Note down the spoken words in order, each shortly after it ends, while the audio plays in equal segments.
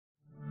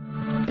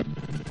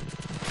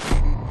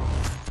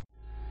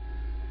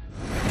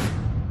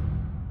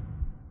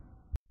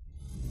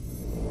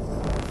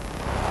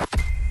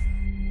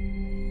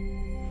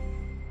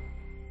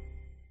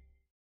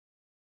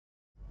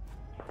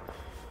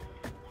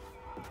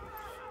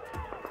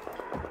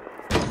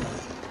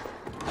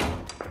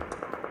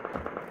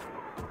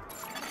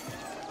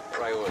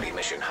Priority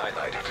mission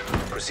highlighted.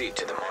 Proceed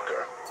to the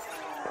marker.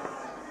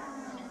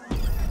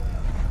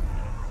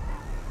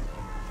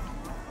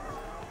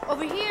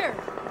 Over here!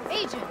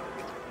 Agent!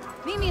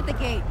 Meet me at the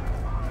gate.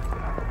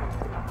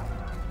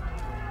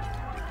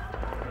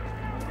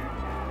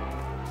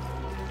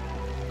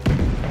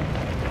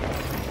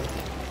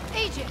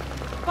 Agent!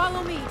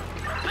 Follow me!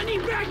 I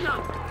need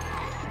backup!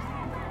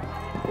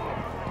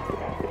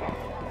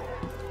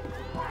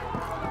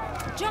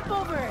 Jump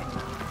over it!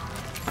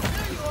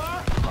 There you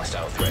are!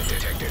 Hostile threat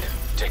detected.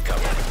 Take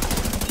cover.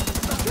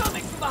 They're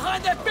coming from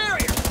behind that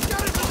barrier!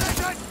 Got it,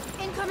 position!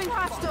 Incoming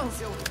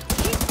hostiles!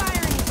 Keep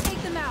firing and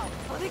take them out!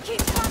 Oh, they keep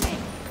coming!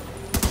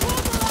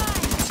 Hold the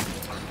line!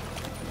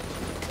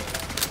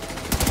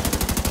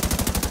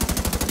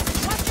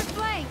 Watch your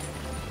flank!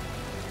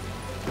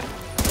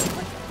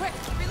 Quick!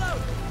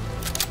 Reload!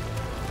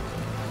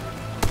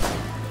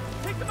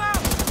 Take them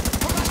out!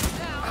 Come on,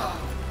 down!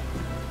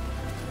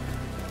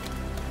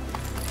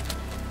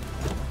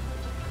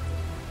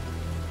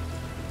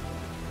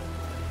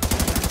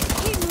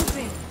 Keep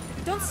moving!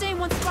 Don't stay in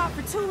one spot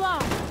for too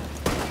long!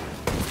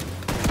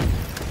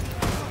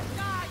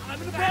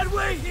 I'm in a bad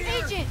way here!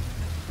 Agent!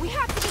 We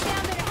have to get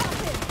down there to help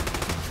him!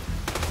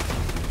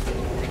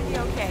 Be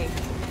okay.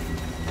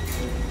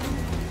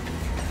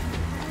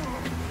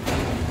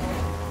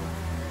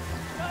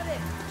 Got it!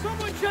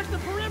 Someone check the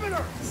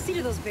perimeter! See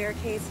to those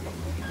barricades,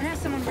 and have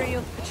someone radio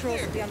the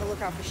patrols to be on the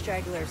lookout for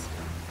stragglers.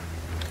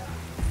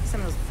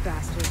 Some of those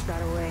bastards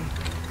got away.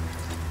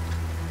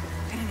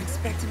 I didn't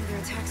expect another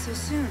attack so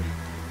soon.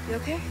 You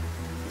okay?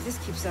 If this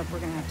keeps up, we're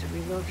gonna have to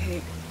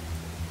relocate.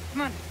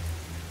 Come on,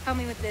 help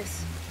me with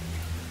this.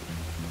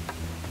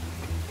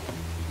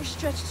 We're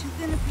stretched too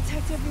thin to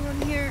protect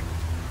everyone here.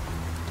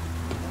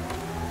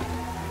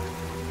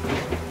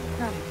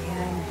 Not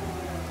again.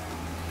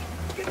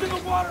 Get to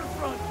the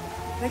waterfront!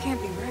 That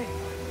can't be right.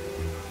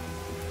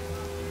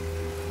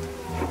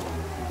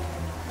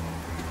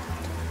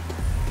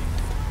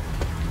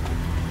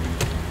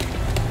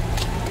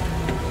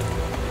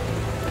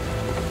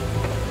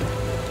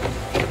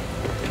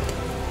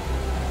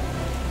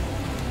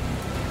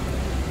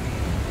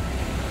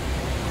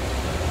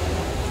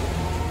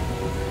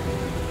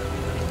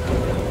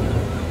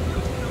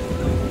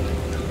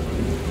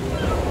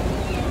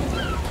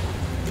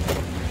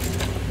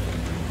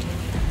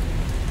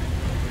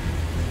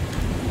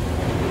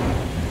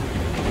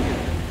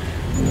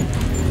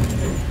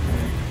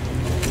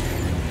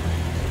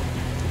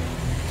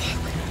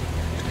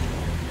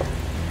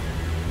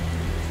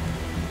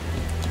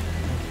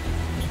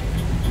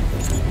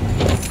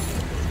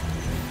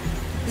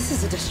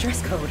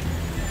 Distress code.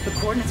 The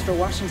coordinates for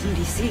Washington,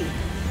 D.C.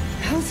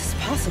 How is this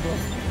possible?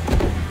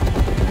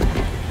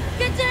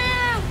 Get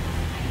down!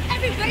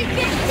 Everybody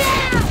get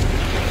down!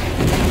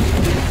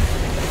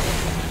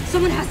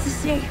 Someone has to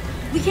stay.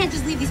 We can't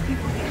just leave these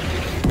people here.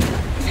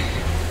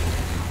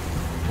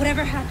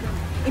 Whatever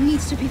happened, it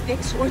needs to be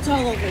fixed or it's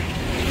all over.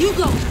 You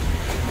go!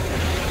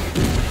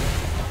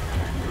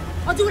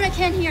 I'll do what I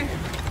can here.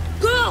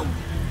 Go!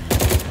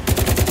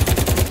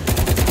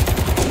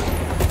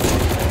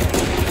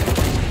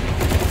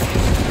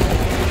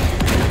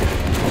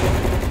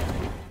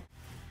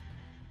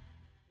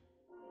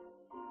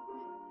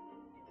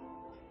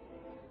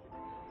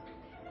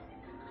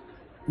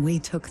 We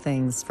took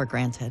things for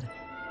granted.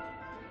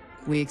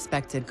 We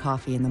expected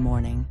coffee in the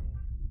morning.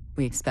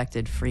 We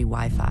expected free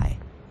Wi-Fi.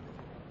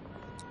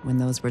 When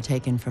those were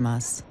taken from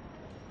us,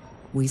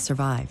 we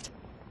survived.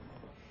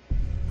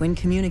 When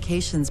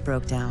communications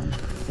broke down,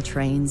 the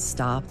trains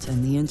stopped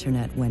and the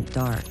internet went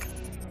dark,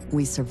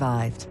 we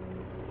survived.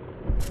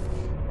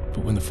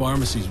 But when the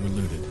pharmacies were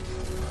looted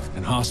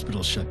and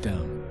hospitals shut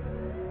down,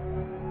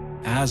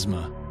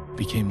 asthma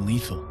became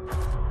lethal.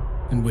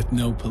 And with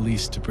no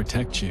police to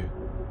protect you,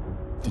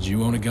 did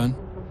you own a gun?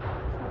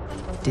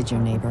 Did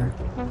your neighbor?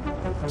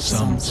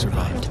 Some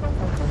survived.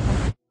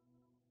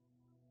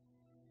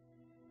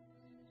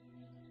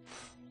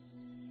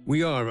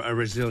 We are a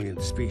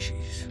resilient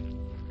species.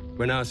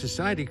 When our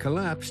society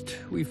collapsed,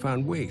 we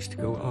found ways to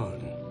go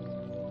on.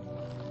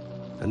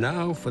 And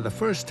now, for the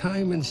first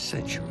time in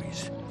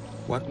centuries,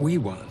 what we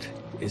want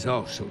is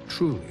also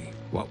truly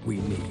what we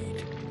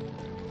need.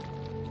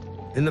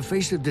 In the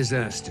face of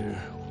disaster,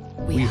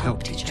 we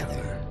helped each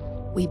other.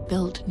 We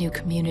built new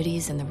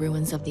communities in the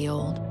ruins of the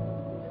old.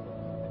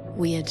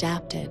 We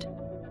adapted.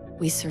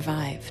 We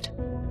survived.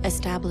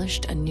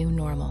 Established a new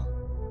normal.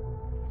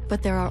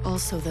 But there are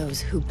also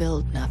those who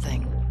build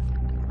nothing.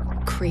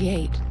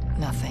 Create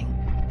nothing.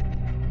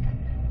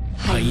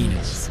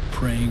 Hyenas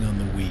preying on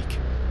the weak.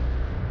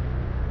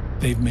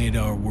 They've made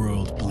our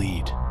world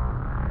bleed.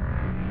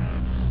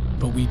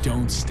 But we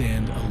don't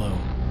stand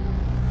alone.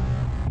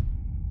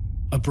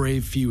 A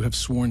brave few have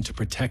sworn to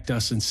protect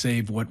us and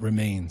save what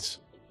remains.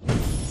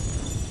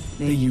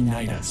 They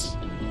unite us.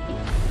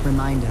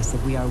 Remind us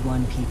that we are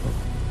one people.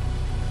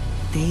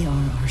 They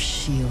are our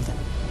shield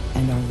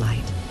and our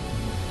light.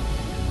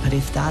 But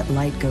if that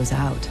light goes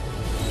out,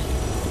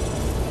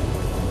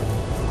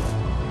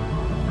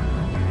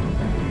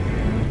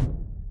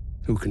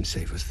 who can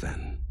save us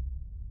then?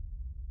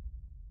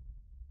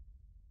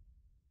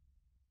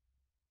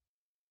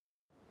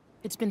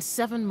 It's been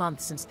 7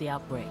 months since the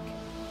outbreak.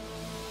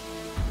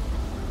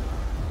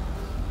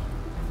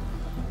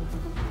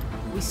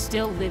 We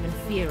still live in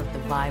fear of the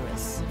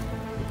virus,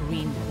 the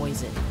green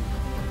poison.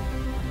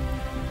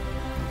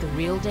 The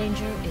real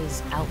danger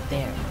is out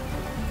there,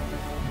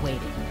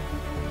 waiting.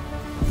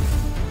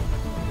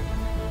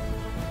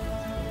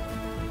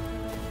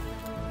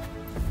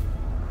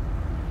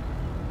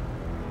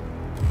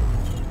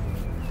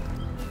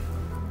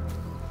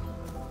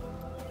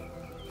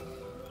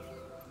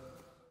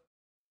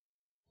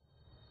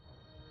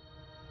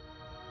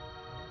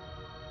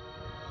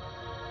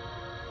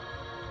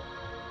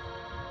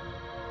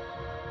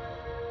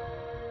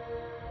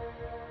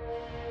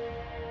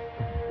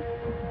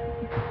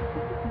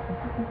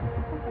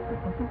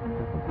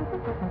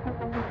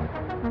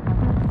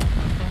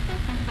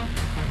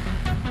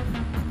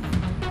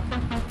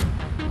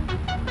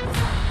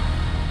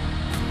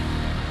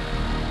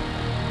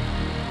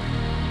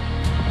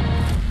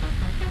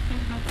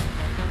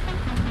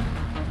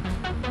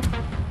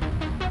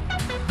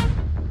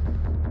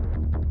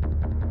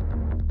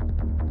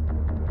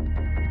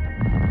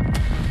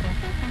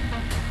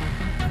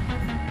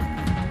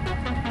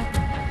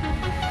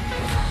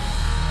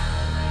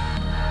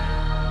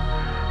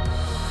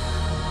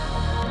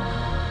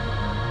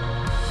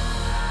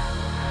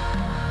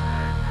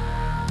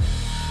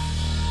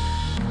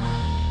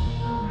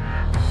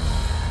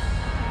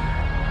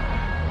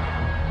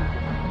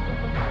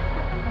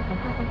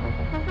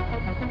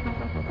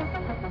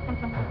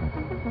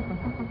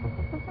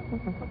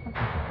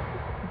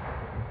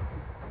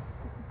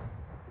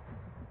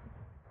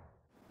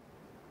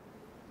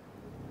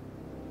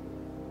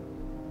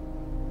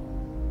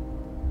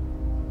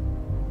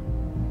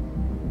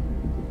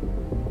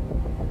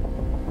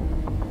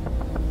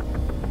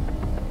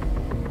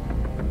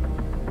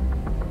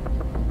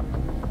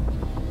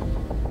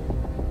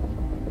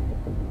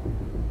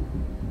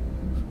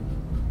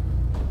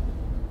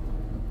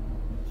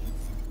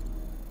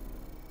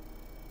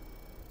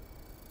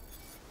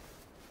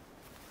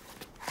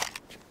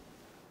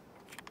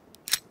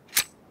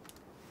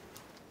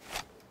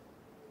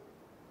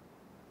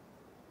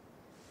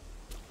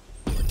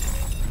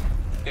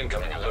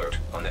 Incoming alert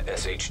on the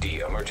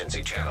SHD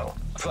emergency channel.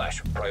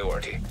 Flash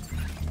priority.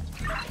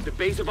 The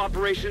base of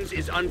operations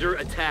is under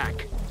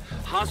attack.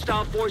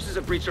 Hostile forces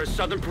have breached our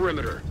southern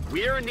perimeter.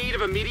 We are in need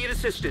of immediate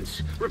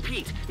assistance.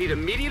 Repeat, need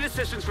immediate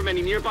assistance from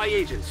any nearby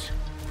agents.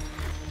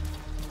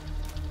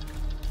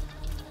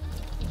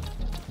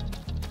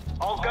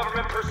 All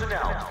government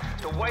personnel,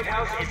 the White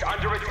House is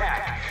under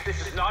attack.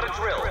 This is not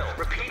a drill.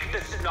 Repeat,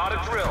 this is not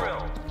a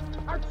drill.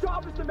 Our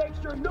job is to make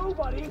sure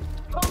nobody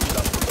comes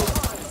up from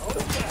behind.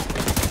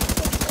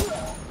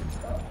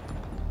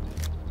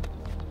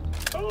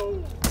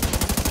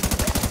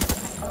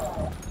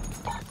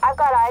 I've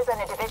got eyes on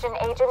a division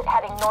agent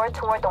heading north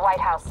toward the White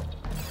House.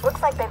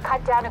 Looks like they've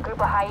cut down a group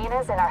of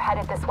hyenas and are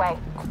headed this way.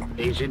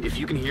 Agent, if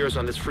you can hear us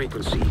on this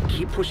frequency,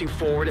 keep pushing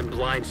forward and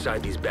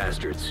blindside these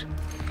bastards.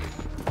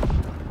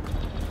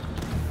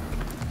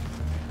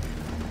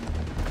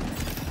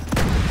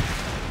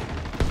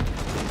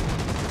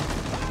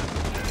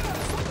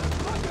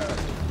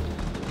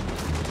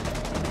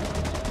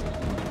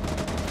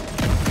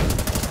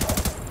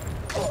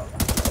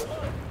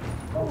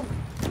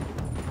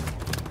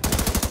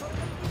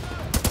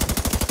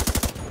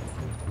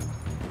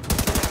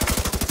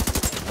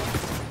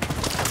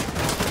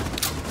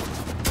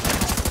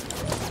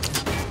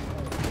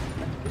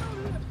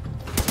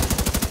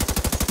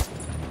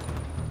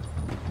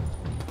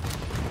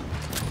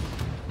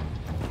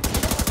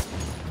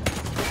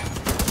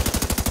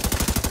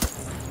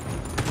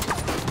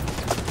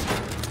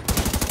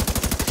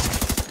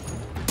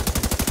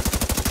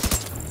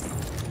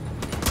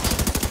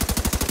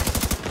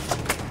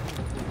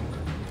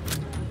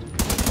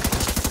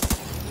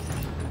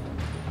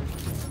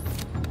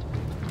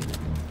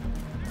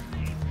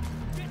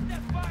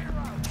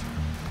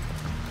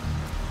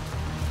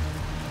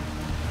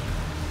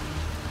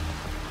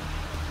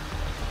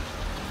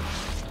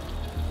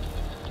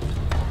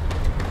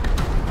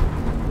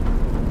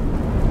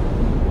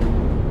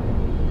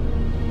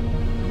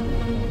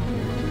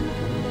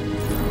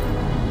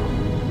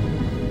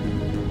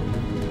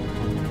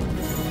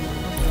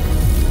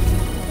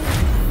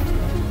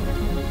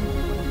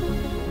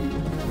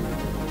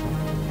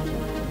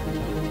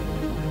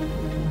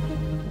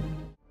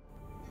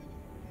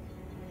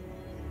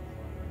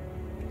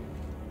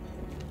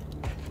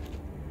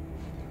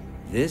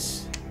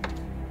 This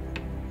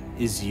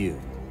is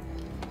you.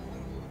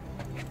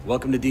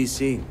 Welcome to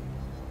DC.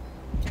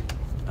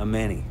 I'm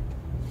Manny.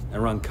 I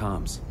run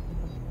comms.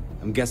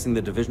 I'm guessing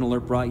the division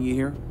alert brought you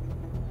here?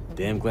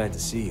 Damn glad to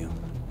see you.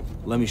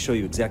 Let me show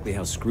you exactly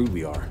how screwed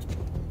we are.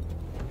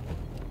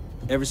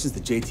 Ever since the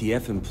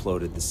JTF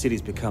imploded, the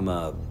city's become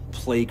a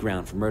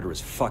playground for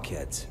murderous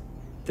fuckheads.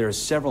 There are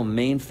several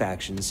main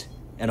factions,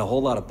 and a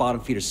whole lot of bottom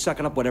feeders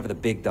sucking up whatever the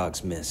big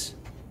dogs miss.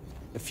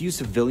 A few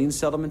civilian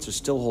settlements are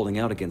still holding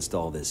out against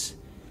all this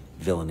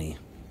villainy.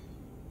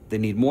 They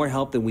need more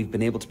help than we've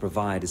been able to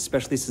provide,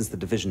 especially since the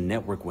Division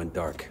network went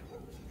dark.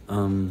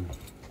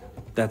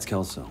 That's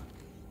Kelso.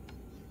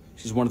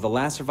 She's one of the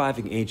last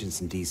surviving agents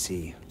in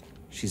DC.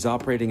 She's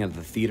operating out of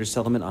the theater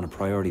settlement on a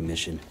priority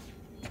mission.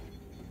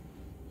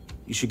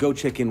 You should go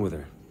check in with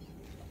her.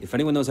 If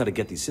anyone knows how to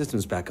get these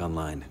systems back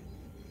online,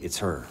 it's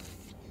her.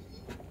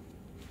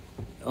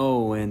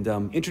 Oh, and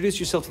introduce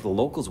yourself to the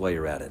locals while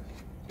you're at it.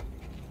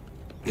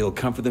 It'll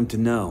comfort them to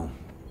know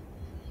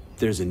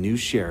there's a new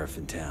sheriff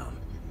in town.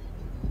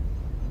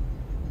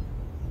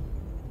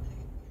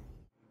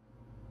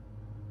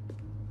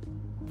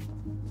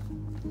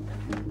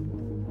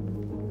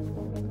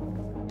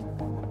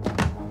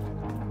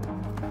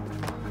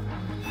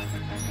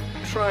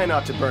 Try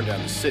not to burn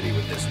down the city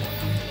with this one.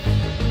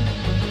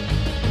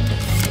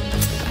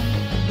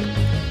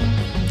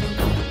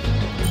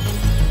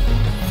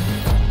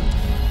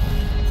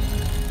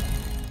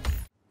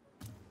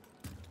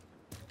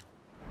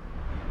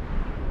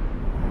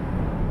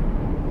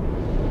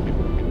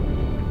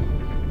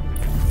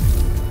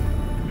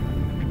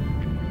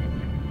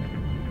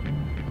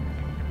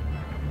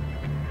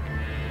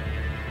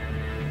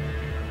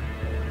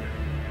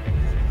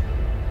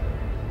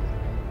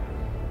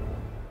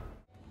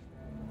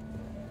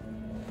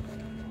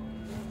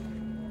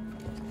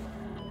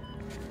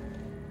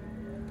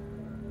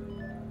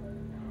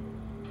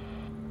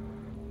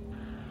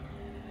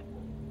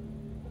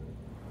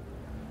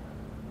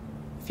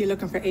 If you're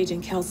looking for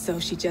Agent Kelso,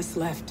 she just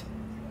left.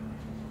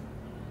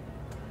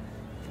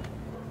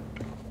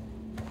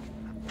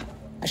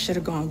 I should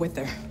have gone with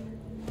her.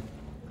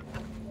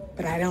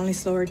 But I'd only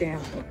slow her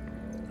down.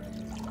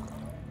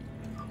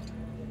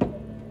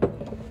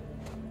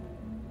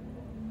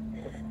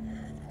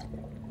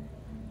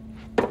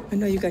 I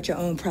know you got your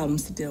own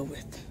problems to deal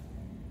with.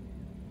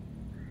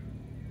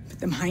 But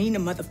them hyena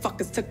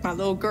motherfuckers took my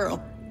little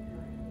girl.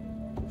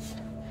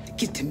 To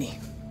get to me.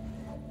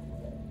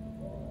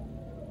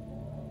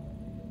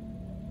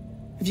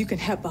 If you can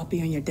help, I'll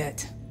be on your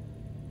debt.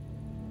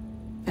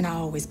 And I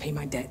always pay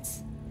my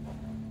debts.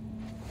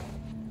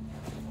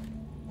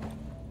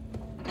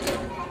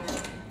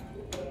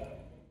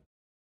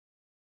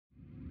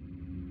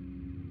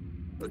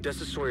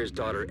 Odessa Sawyer's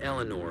daughter,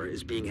 Eleanor,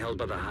 is being held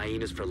by the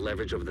hyenas for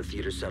leverage over the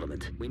theater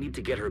settlement. We need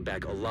to get her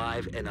back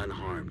alive and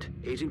unharmed.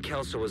 Agent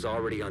Kelso is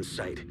already on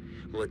site.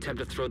 We'll attempt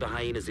to throw the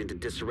hyenas into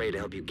disarray to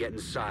help you get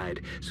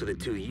inside, so the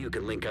two of you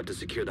can link up to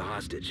secure the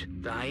hostage.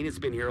 The hyenas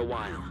have been here a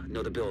while,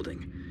 know the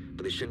building,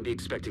 but they shouldn't be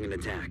expecting an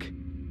attack.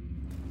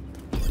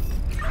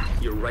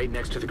 You're right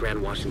next to the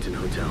Grand Washington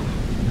Hotel.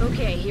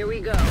 Okay, here we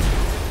go.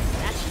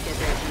 That should get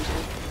their attention.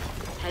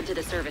 Head to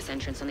the service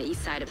entrance on the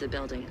east side of the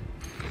building.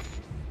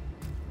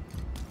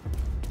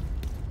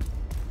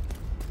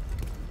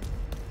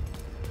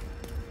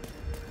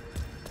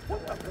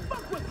 What the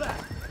fuck was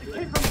that? It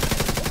came from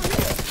over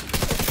here!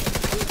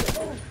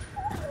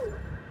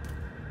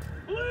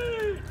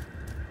 Please!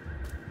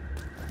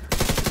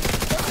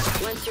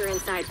 Once you're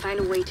inside, find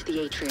a way to the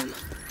atrium.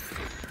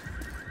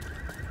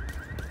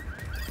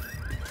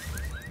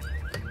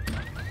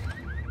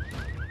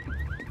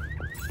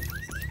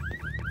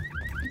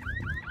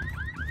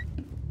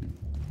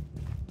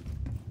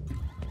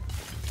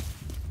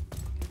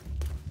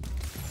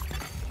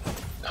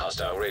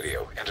 Hostile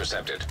radio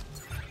intercepted.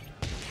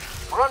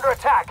 We're under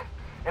attack.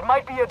 It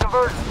might be a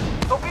diversion.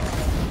 So be...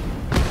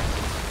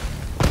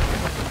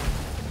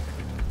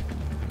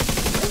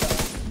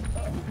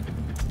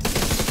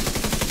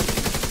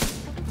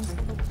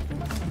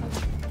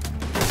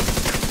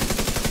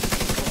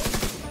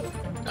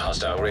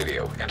 Hostile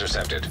radio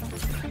intercepted.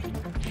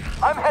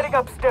 I'm heading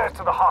upstairs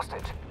to the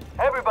hostage.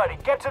 Everybody,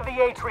 get to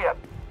the atrium.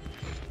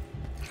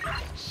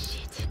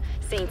 Shit.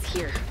 Saint's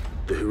here.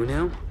 The who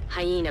now?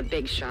 Hyena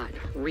big shot.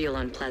 Real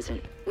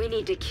unpleasant. We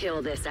need to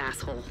kill this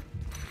asshole.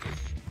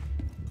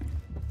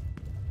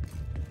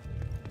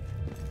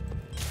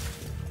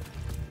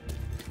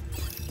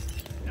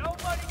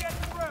 Nobody get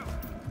through!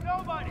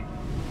 Nobody!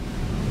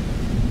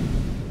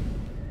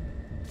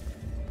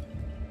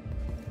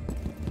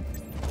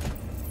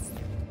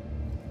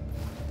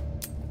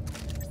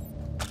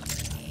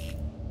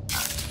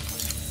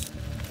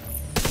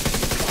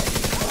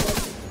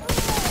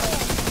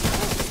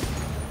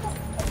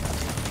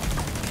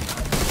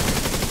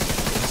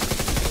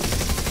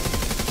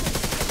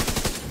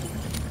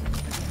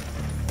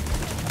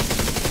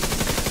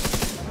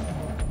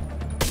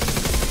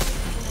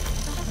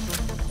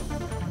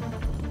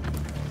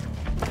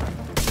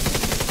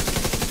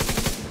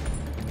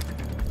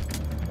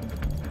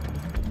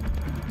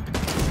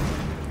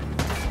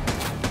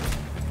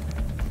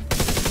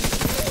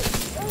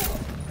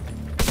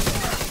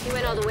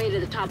 All the way to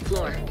the top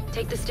floor.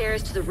 Take the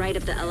stairs to the right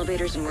of the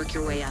elevators and work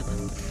your way up.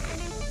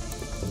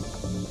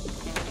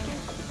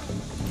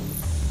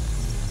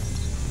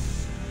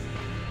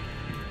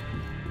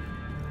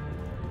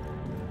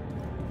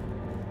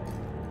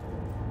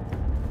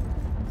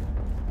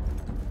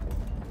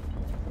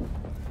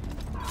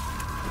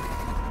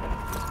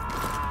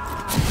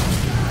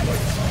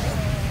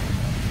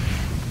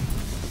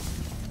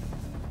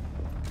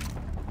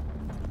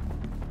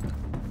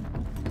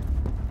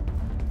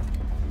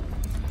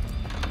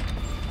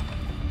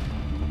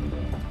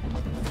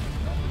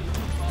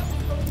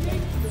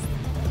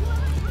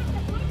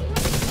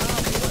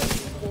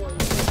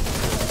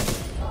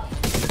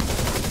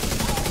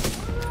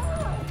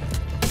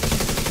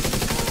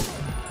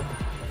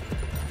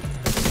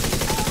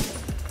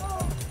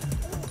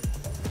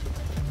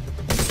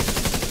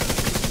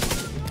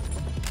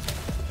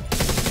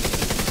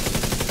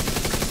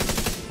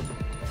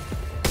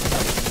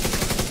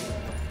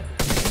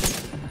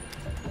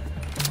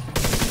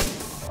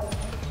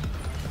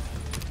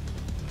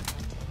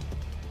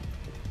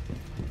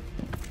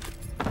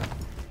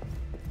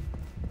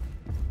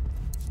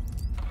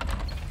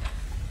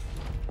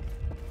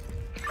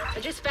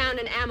 just found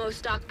an ammo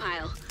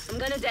stockpile. I'm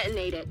gonna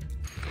detonate it.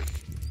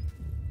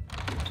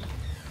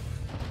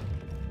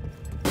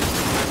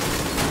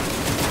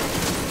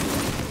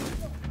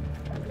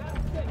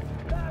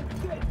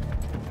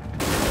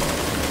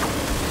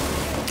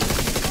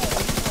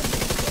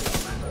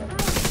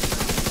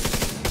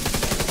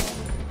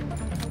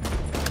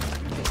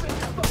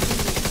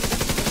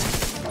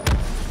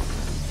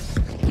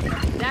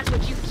 That's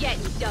what you get,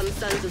 you dumb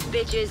sons of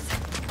bitches.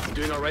 You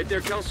doing all right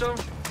there, Kelso?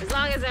 As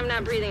long as I'm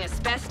not breathing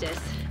asbestos.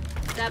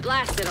 That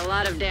blast did a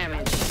lot of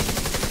damage.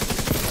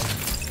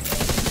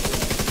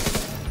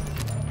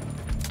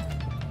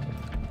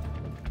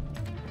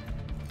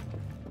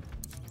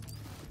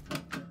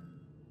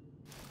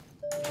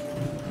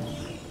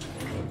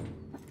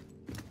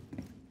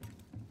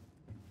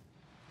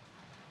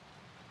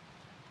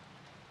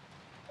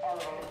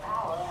 Elevator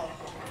power has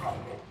been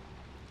disrupted.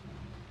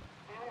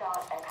 Do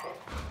not exit.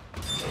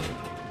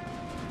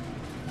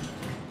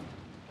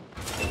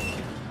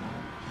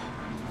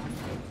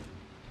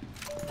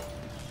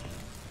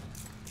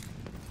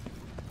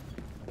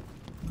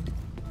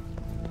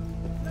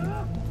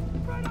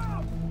 Spread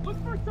out! Look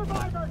for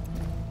survivors!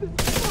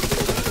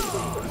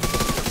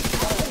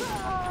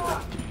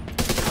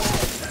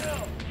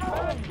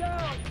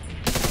 Down!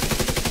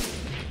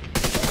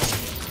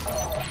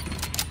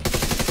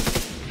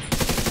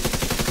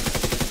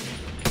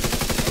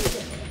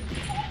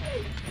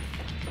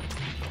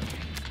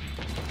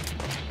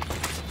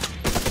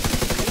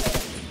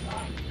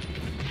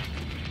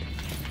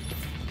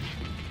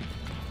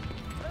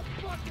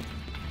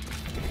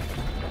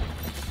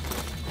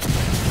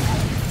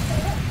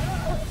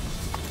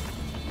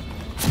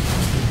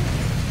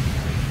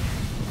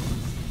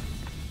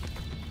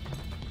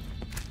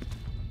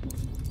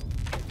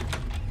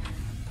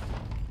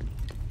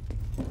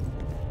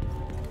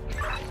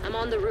 I'm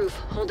on the roof,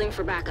 holding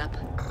for backup.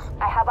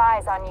 I have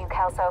eyes on you,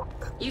 Kelso.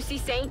 You see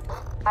Saint?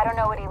 I don't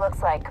know what he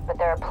looks like, but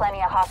there are plenty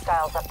of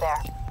hostiles up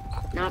there.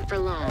 Not for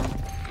long.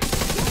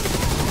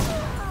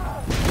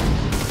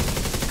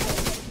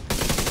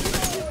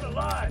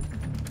 Alive!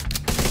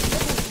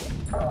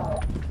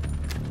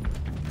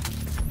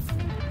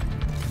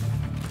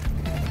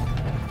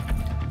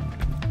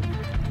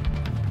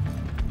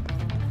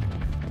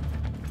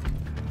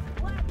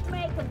 Let's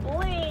make a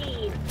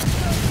bleed!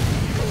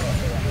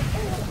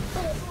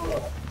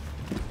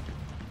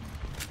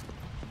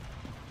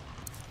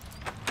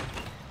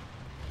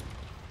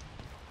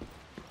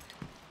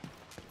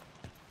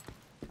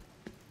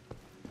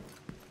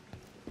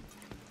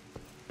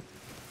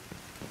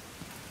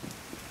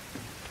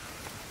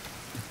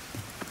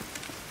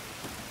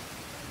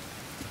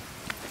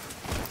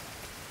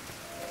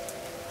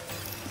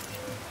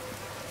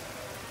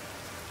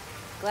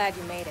 Glad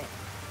you made it.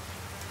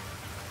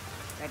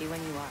 Ready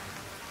when you are.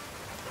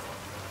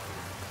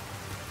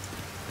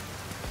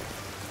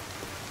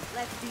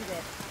 Let's do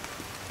this.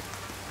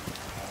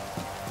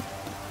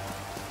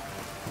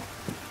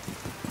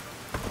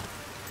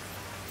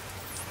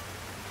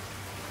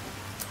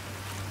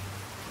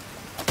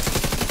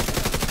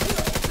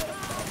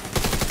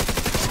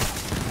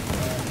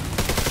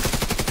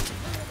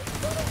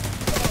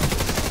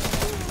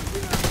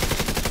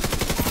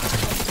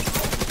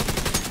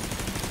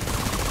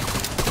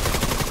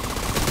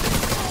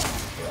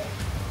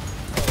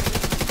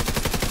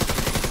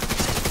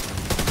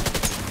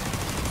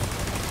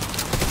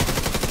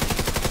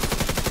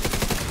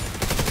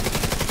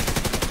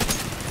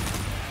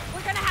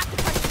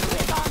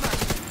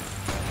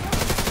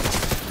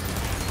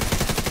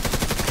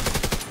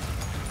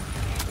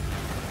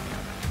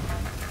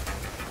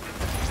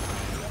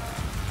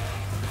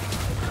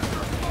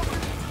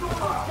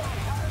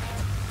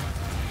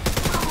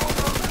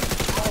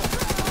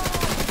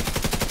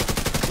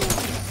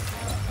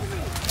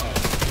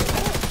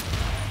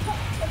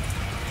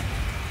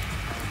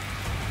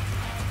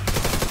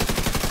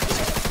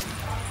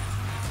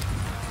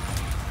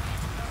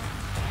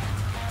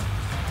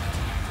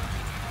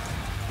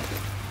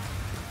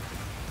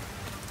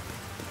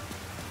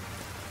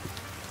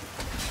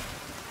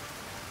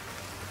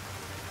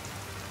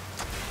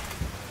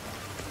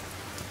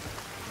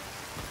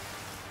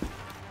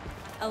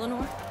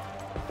 Eleanor?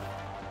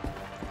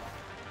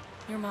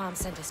 Your mom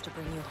sent us to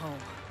bring you home.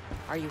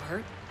 Are you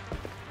hurt?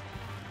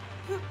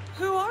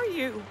 Who are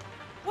you?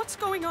 What's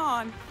going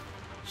on?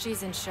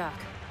 She's in shock.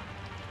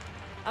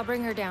 I'll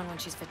bring her down when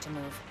she's fit to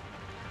move.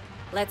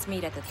 Let's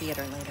meet at the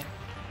theater later.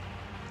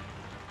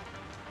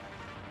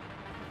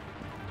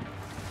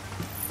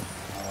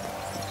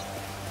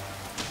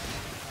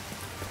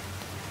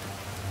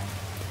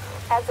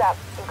 Heads up.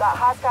 We've got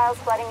hostiles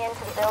flooding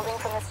into the building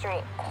from the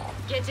street.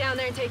 Get down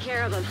there and take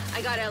care of them.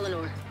 I got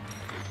Eleanor.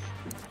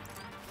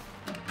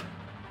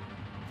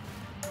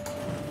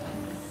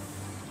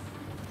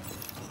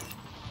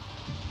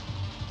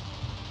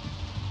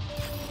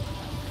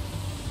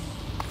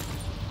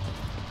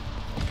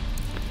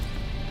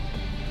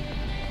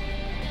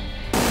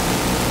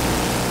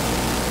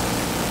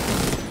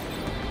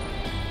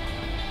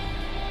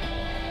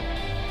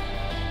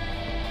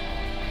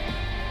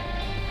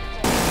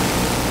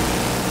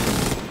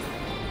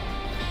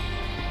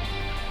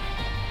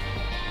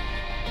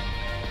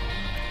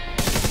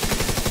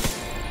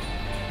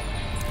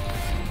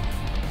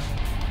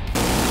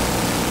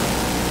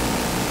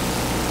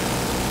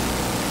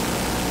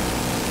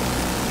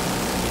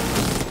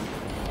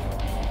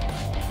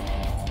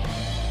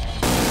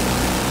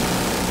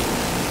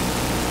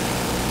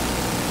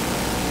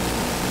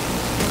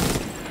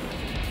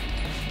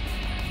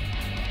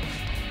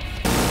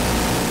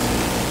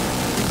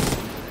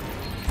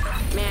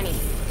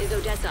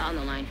 Odessa on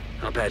the line.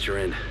 I'll patch her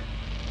in.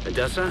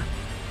 Odessa?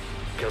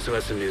 Kelso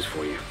has some news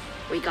for you.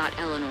 We got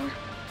Eleanor.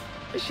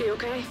 Is she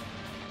okay?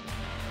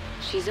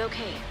 She's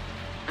okay.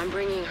 I'm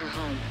bringing her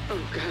home.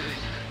 Oh, God.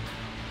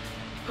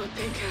 Oh,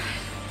 thank God.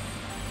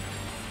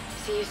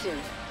 See you soon.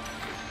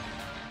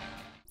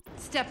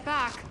 Step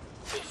back.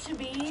 It should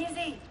be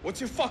easy.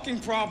 What's your fucking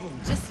problem?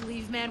 Just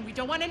leave, man. We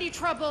don't want any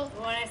trouble.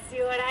 Wanna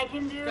see what I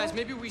can do? Guys,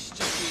 maybe we should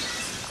just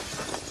leave.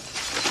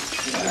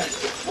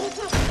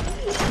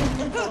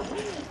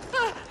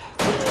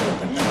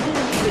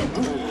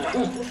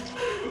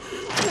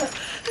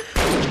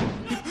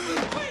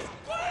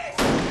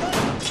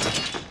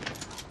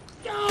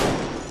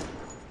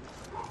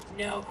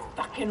 No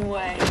fucking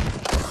way.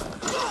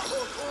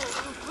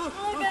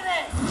 Look at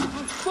this.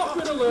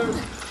 Fucking alert.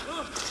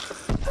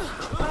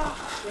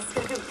 This is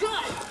gonna do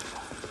good.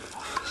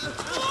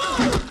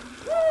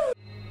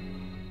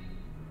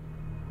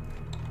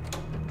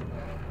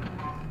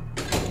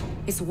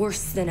 It's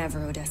worse than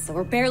ever, Odessa.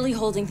 We're barely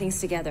holding things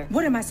together.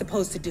 What am I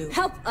supposed to do?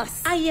 Help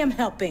us! I am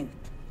helping.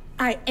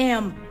 I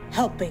am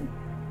helping.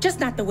 Just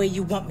not the way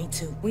you want me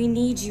to. We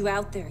need you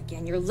out there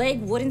again. Your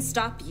leg wouldn't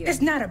stop you.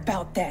 It's not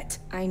about that.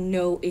 I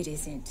know it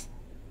isn't.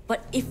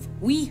 But if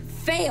we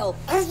fail...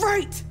 All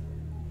right!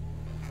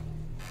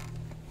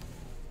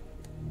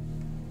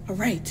 All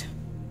right.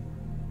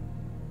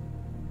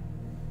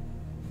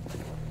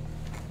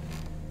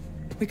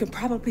 We could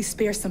probably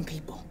spare some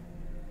people.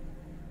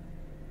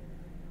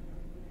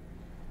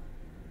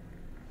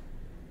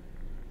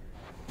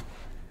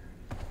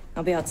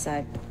 I'll be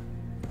outside.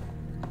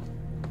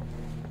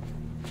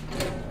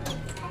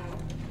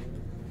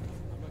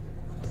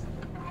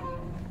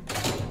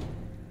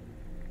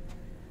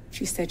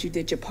 She said you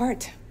did your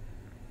part.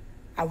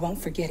 I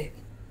won't forget it.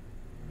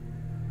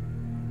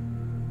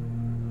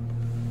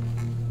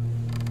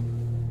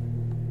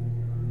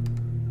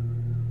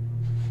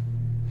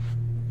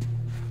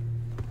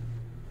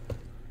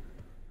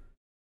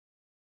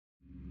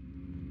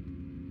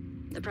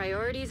 The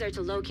priorities are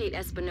to locate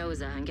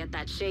Espinosa and get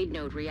that shade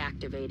node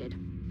reactivated.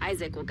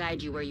 Isaac will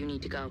guide you where you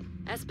need to go.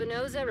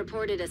 Espinosa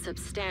reported a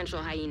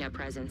substantial hyena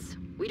presence.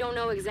 We don't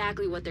know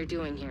exactly what they're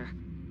doing here,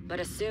 but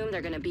assume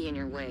they're gonna be in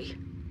your way.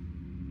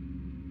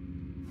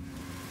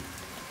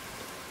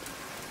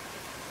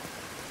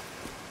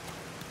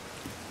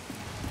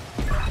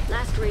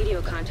 Last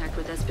radio contact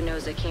with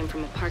Espinosa came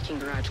from a parking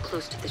garage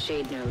close to the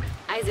shade node.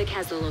 Isaac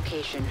has the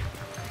location.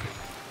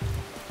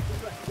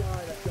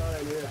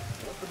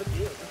 What's the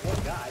deal? Just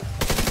one guy.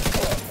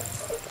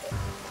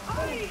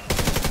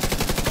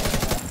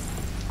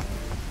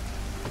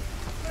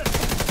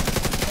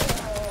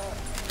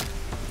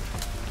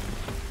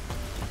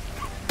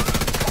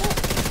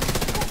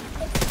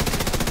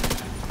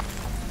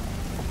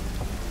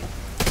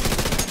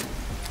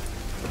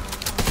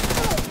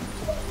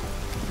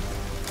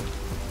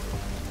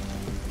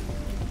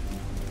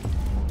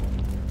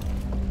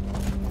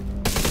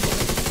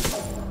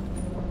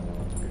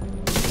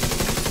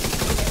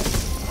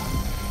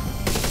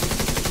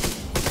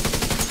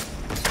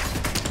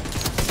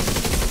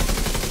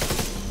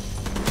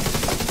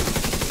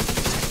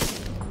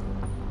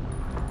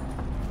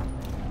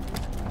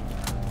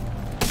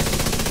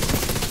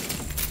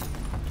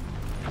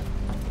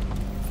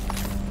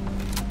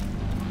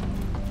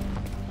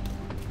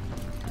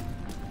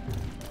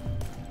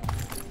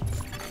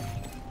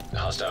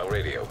 Hostile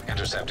radio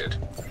intercepted.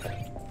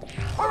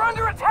 We're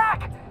under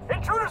attack!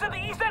 Intruders at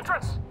the east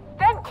entrance!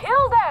 Then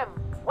kill them!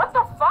 What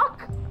the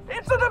fuck?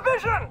 It's a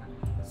division!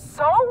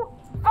 So?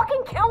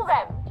 Fucking kill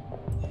them!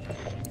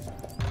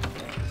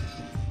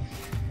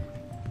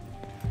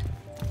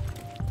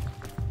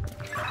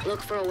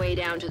 Look for a way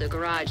down to the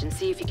garage and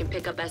see if you can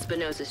pick up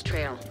Espinosa's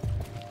trail.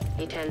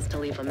 He tends to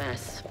leave a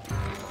mess.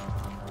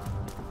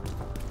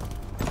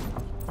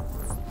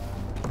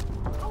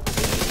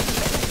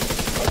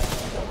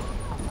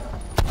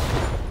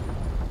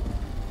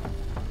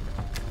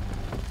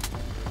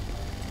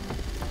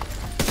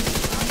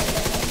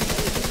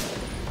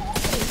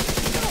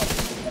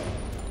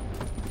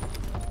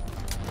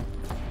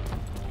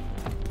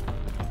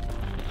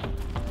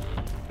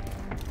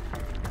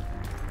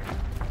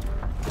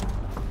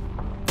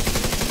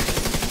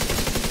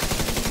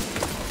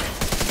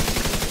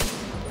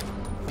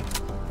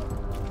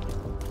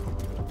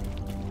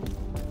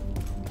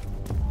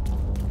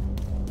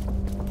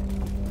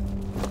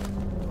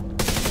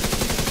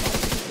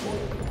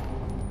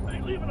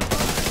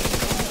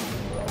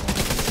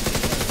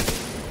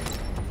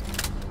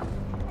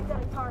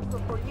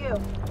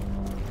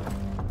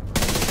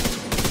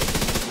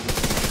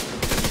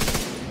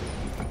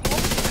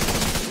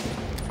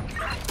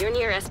 You're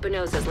near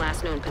Espinosa's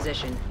last known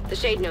position. The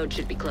shade node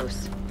should be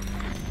close.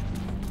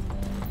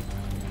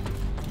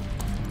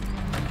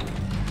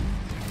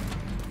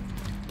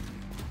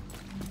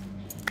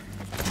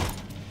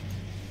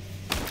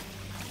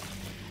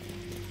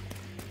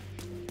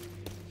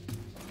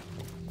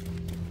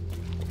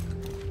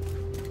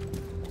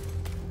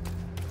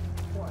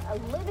 A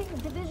living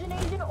division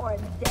agent or a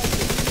dead?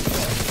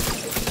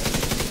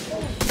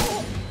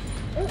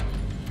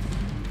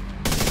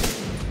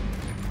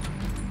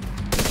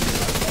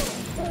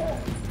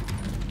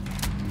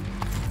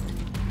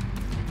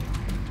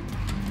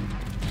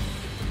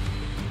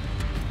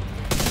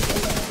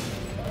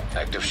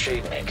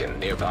 shade beacon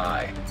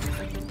nearby.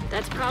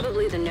 That's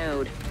probably the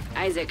node.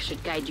 Isaac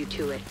should guide you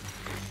to it.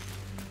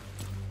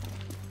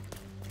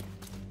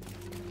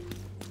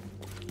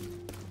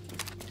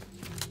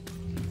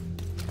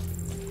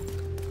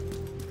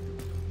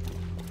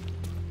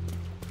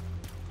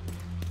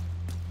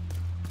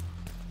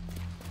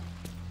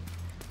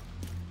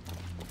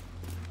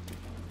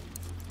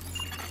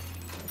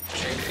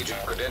 Agent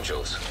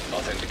credentials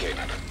authenticated.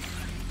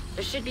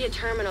 There should be a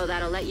terminal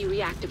that'll let you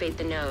reactivate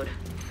the node.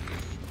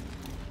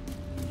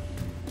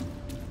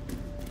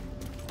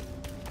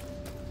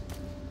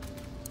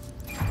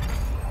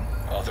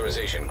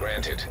 Authorization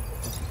granted.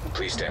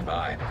 Please stand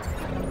by.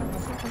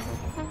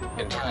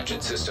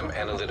 Intelligent system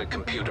analytic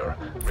computer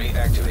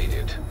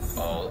reactivated.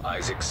 All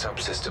Isaac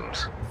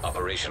subsystems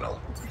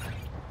operational.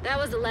 That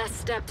was the last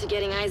step to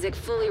getting Isaac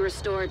fully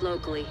restored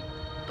locally.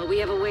 But we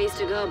have a ways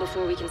to go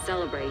before we can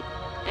celebrate.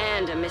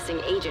 And a missing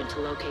agent to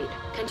locate.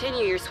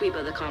 Continue your sweep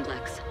of the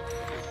complex.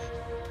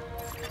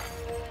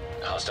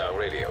 Hostile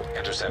radio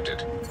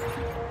intercepted.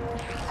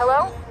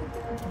 Hello?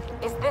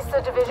 Is this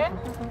the division?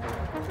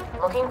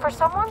 Looking for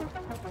someone?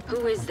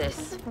 Who is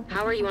this?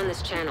 How are you on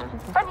this channel?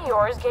 Friend of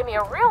yours gave me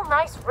a real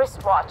nice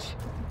wristwatch.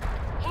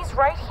 He's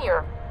right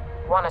here.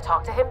 Want to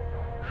talk to him?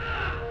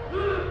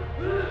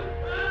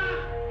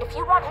 If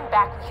you want him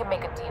back, we can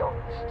make a deal.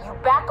 You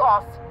back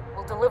off,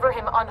 we'll deliver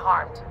him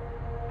unharmed.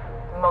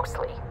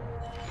 Mostly.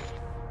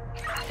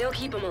 They'll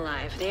keep him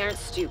alive. They aren't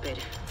stupid.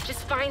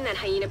 Just find that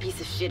hyena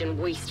piece of shit and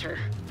waste her.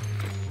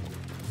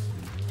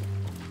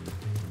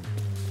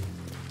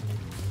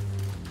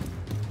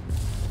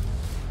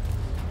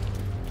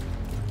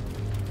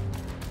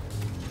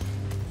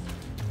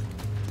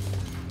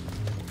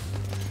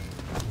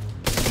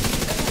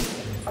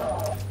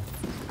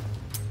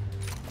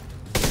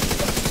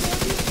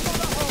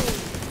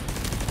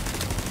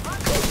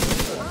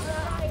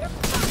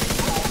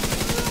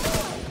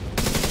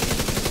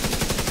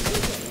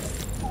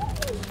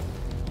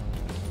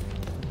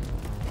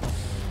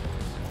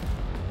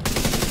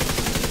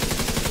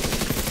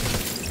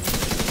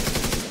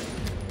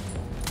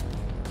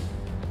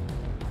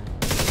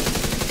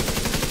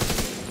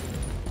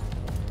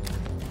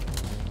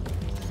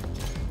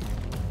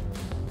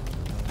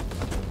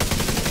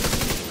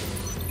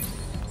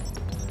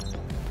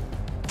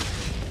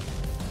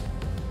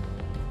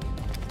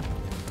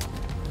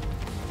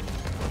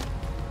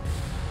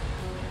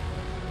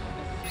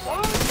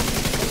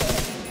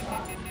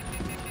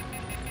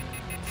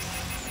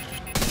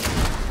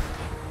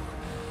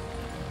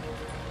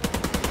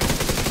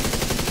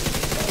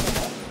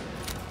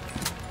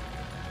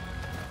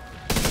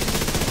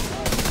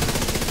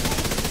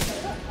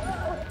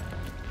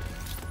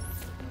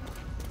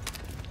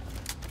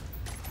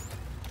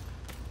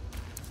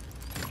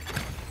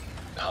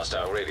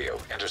 Hostile radio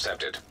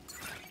intercepted.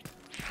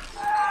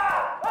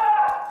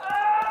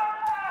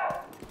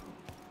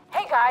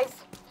 Hey guys,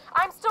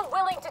 I'm still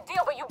willing to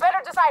deal, but you better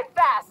decide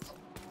fast.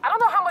 I don't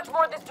know how much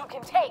more this dude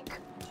can take.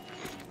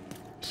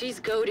 She's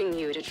goading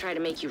you to try to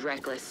make you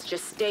reckless.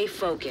 Just stay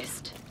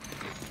focused.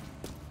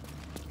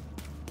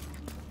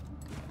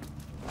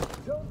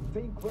 Don't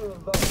think we're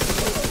alone.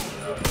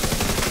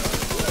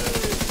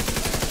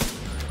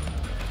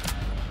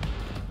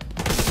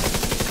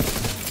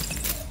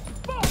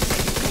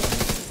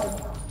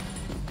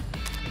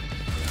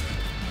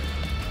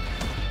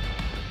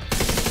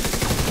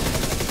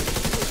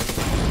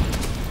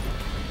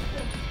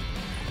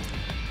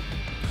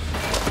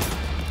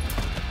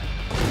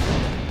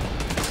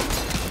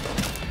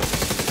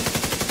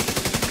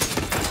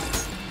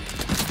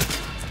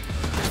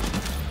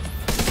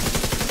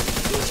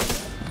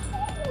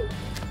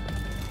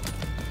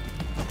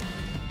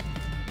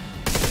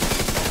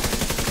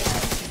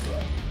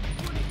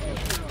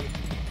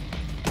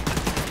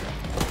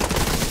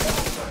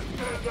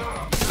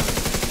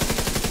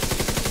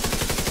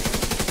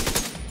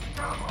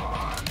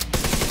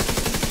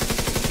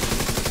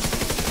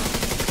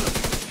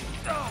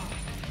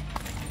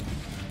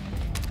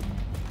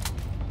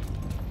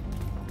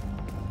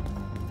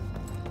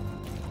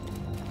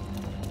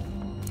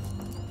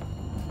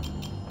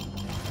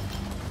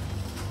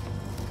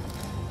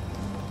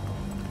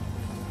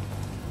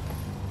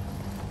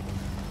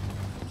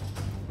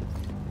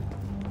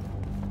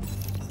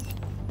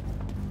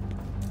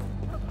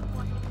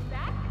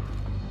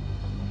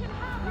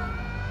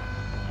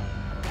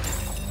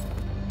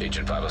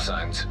 Agent vital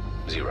signs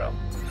 0.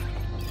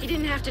 He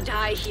didn't have to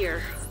die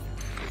here.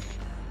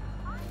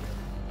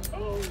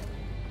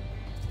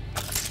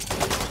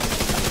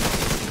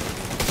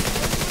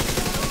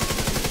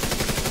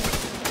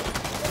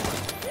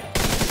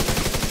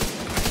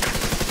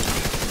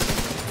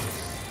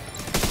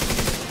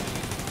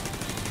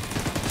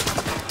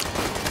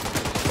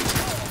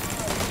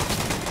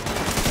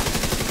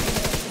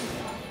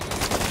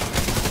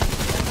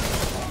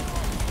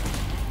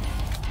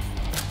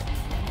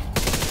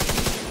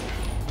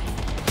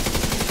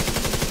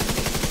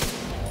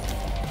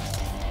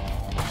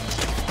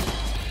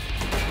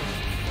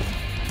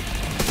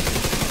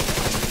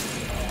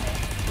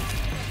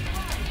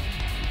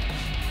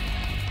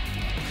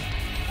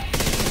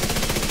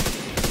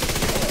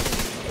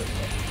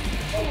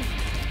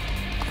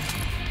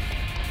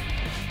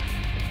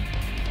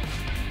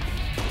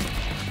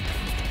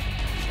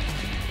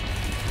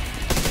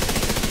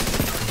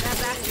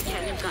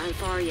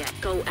 far yet.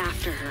 Go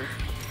after her.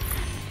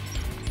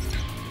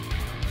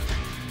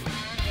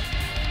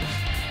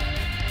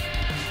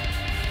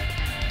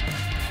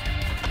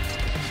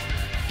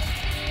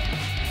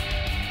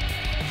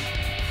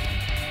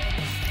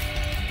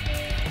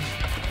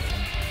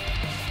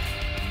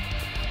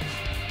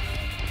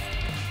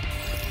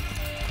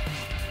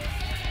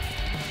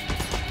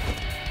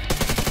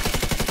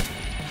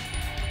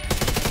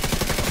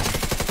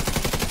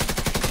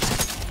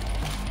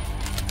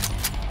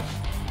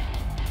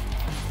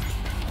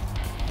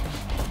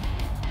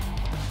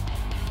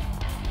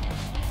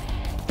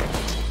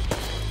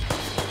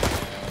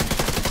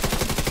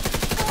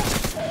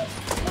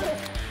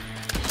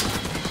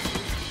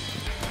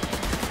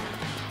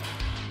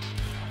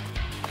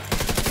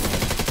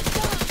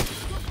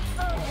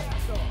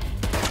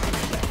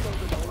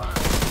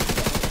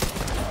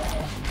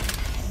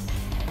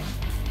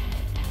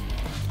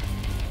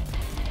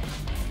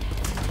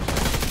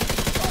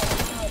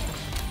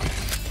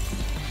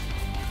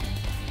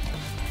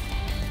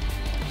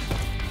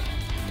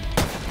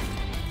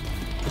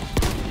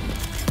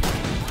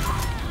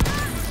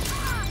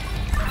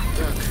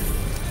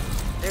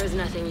 There's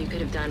nothing you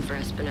could have done for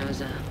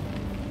Espinosa.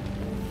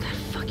 That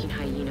fucking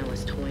hyena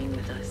was toying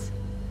with us.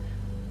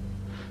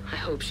 I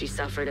hope she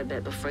suffered a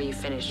bit before you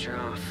finished her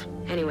off.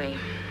 Anyway,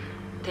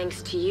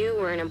 thanks to you,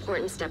 we're an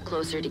important step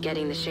closer to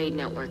getting the Shade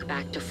Network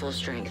back to full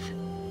strength.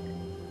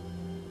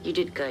 You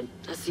did good.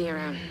 I'll see you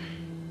around.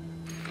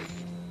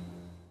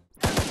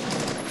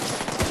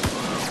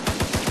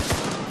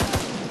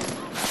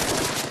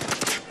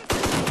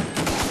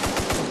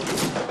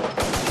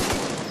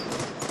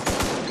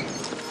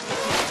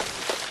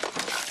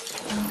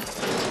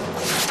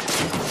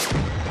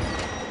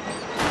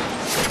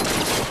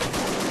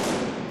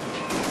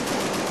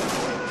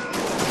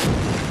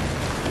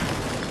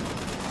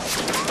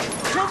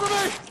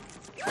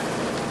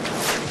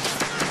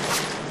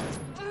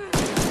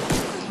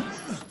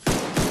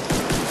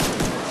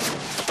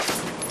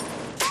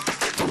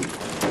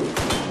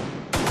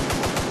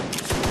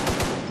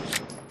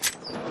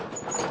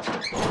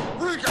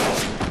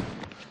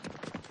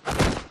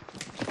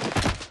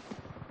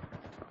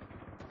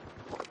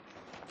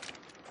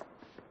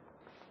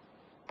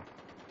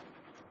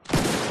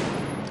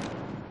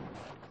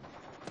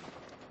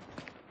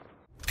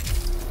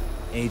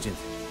 Agent,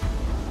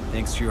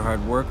 thanks to your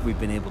hard work, we've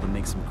been able to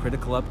make some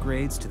critical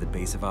upgrades to the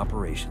base of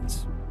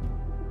operations.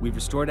 We've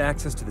restored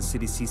access to the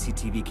city's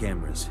CCTV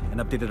cameras and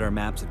updated our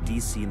maps of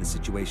DC and the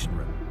Situation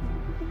Room.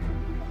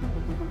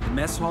 The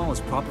mess hall has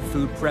proper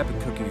food prep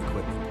and cooking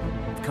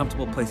equipment, with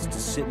comfortable places to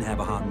sit and have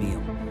a hot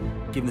meal.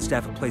 Giving the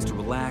staff a place to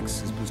relax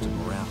has boosted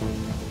morale.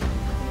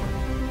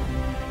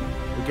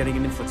 We're getting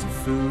an influx of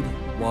food,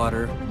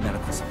 water, and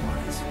medical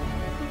supplies.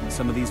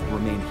 Some of these will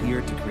remain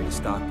here to create a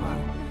stockpile.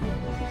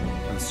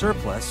 And the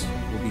surplus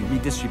will be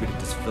redistributed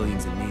to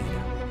civilians in need.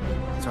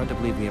 It's hard to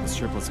believe we have a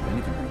surplus of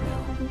anything right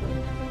now.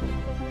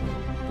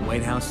 The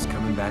White House is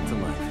coming back to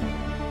life.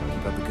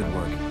 Keep up the good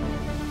work.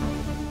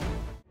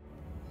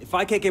 If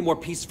I can't get more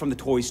pieces from the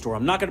toy store,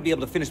 I'm not gonna be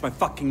able to finish my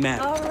fucking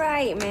map. All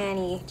right,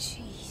 Manny.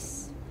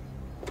 Jeez.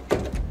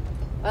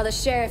 While the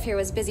sheriff here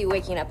was busy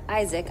waking up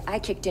Isaac, I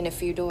kicked in a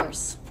few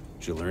doors.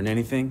 Did you learn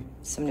anything?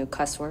 Some new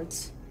cuss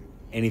words.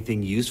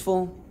 Anything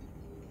useful?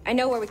 I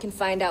know where we can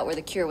find out where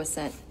the cure was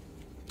sent.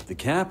 The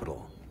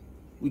Capitol.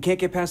 We can't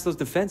get past those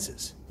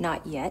defenses.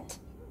 Not yet.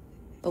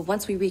 But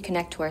once we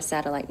reconnect to our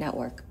satellite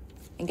network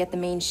and get the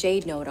main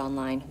Shade node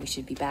online, we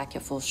should be back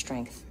at full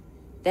strength.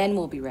 Then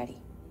we'll be ready.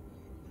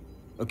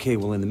 Okay,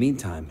 well in the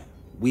meantime,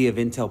 we have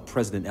intel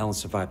President Ellen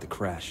survived the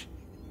crash.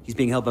 He's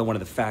being held by one of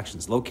the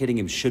factions. Locating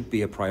him should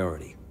be a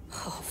priority.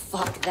 Oh,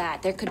 fuck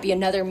that. There could be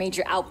another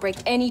major outbreak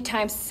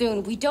anytime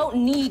soon. We don't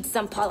need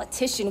some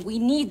politician. We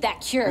need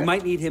that cure. We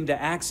might need him to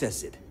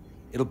access it.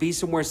 It'll be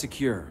somewhere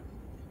secure.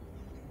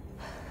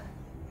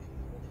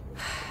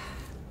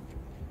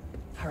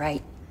 All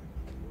right.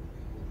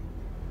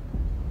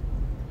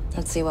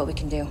 Let's see what we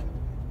can do.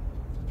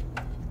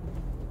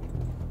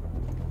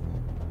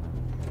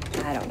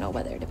 I don't know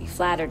whether to be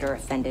flattered or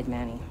offended,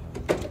 Manny.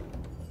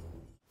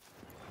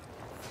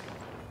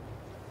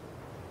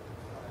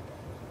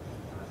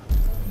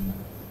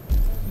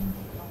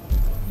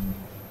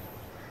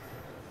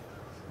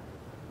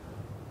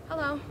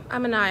 Hello,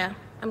 I'm Anaya.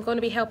 I'm going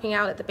to be helping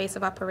out at the base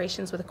of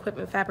operations with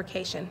equipment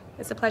fabrication.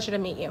 It's a pleasure to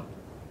meet you.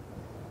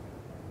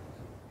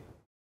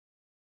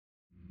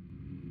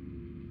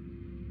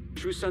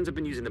 True Sons have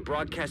been using the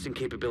broadcasting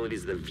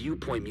capabilities of the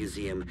ViewPoint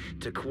Museum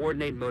to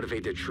coordinate and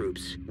motivate their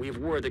troops. We have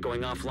word they're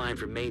going offline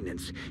for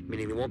maintenance,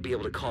 meaning they won't be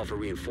able to call for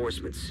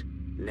reinforcements.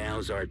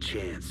 Now's our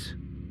chance.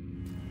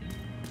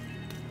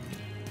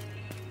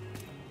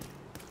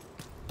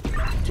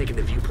 Taking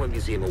the ViewPoint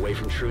Museum away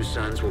from True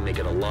Sons will make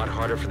it a lot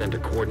harder for them to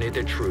coordinate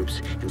their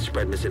troops and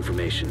spread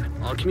misinformation.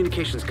 All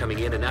communications coming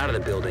in and out of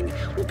the building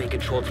will be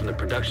controlled from the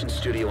production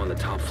studio on the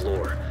top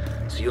floor,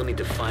 so you'll need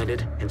to find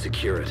it and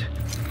secure it.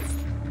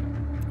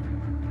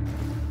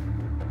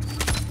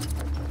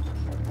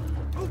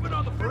 Movement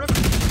on the perimeter!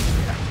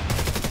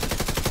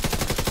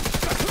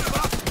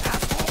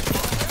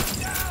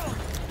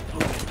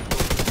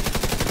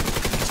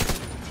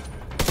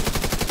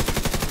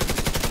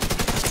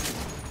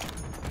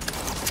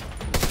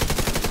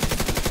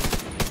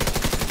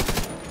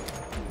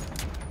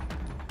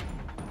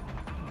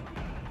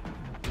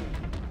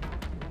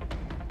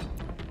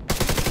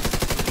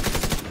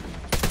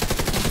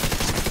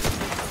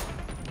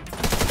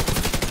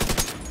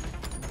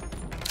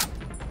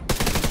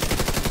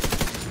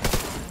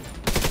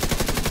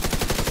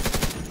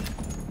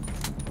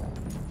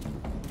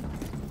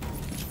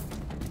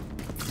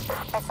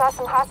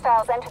 some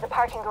hostiles enter the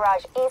parking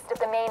garage east of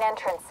the main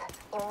entrance.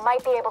 You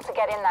might be able to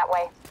get in that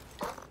way.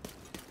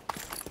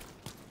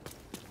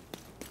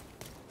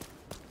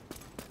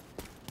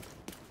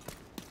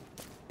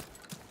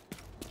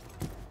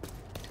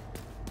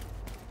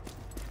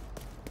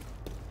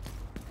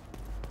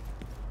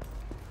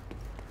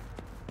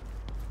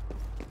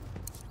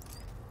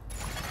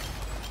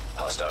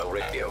 Hostile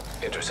radio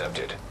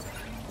intercepted.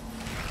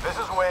 This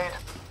is Wade.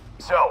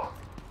 So,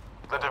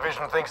 the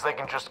Division thinks they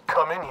can just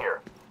come in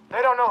here.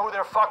 They don't know who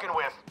they're fucking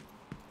with.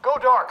 Go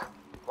dark.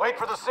 Wait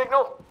for the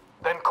signal,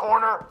 then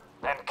corner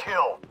and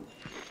kill.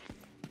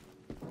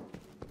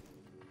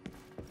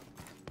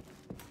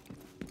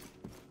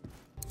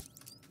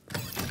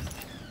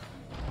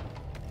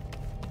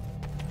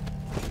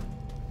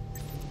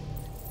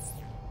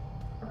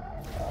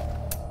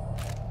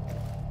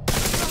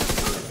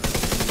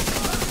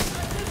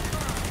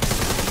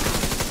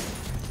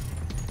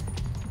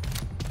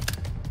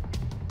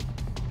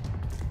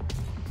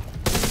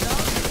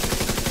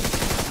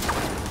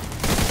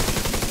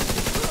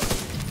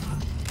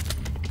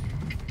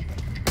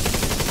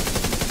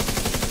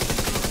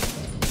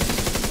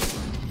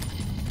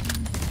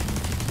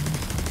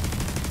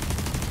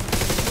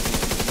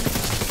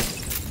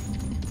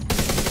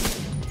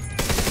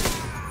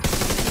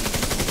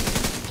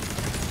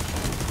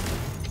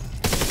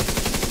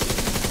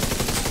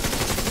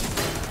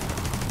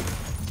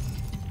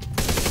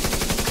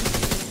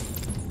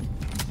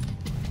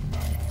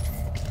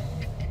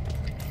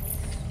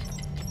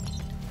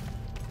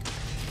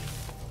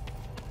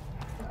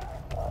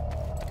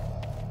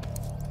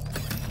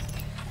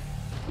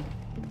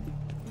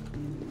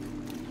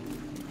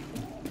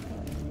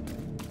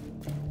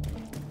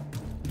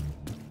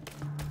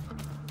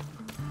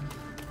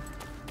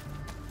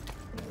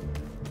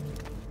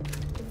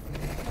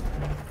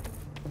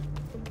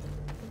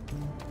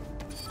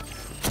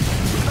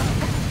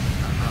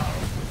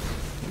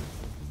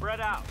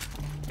 Out.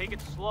 Take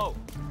it slow.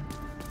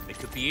 They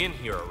could be in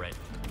here already.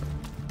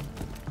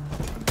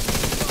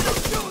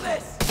 Let's do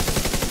this!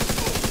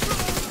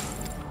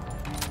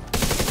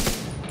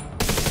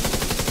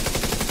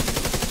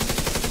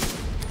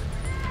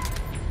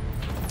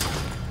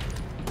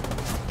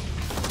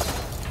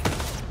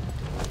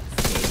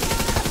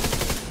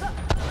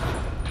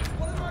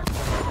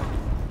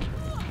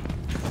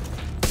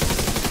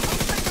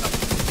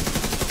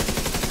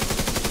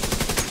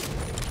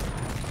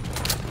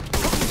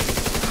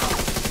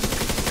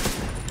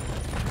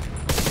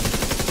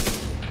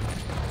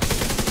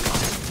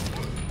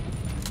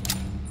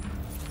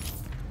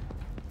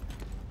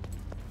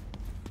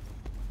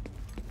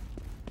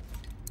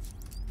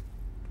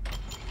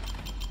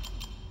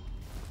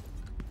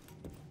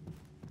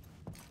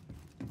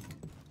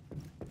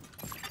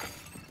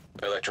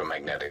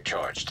 Electromagnetic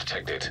charge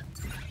detected.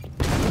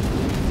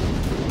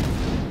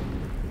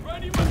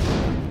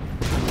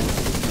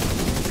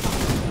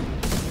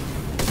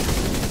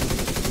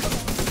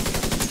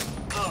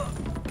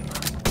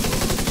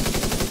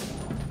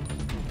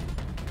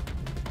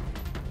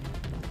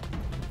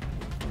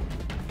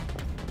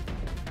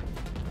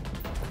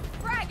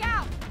 Frag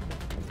out!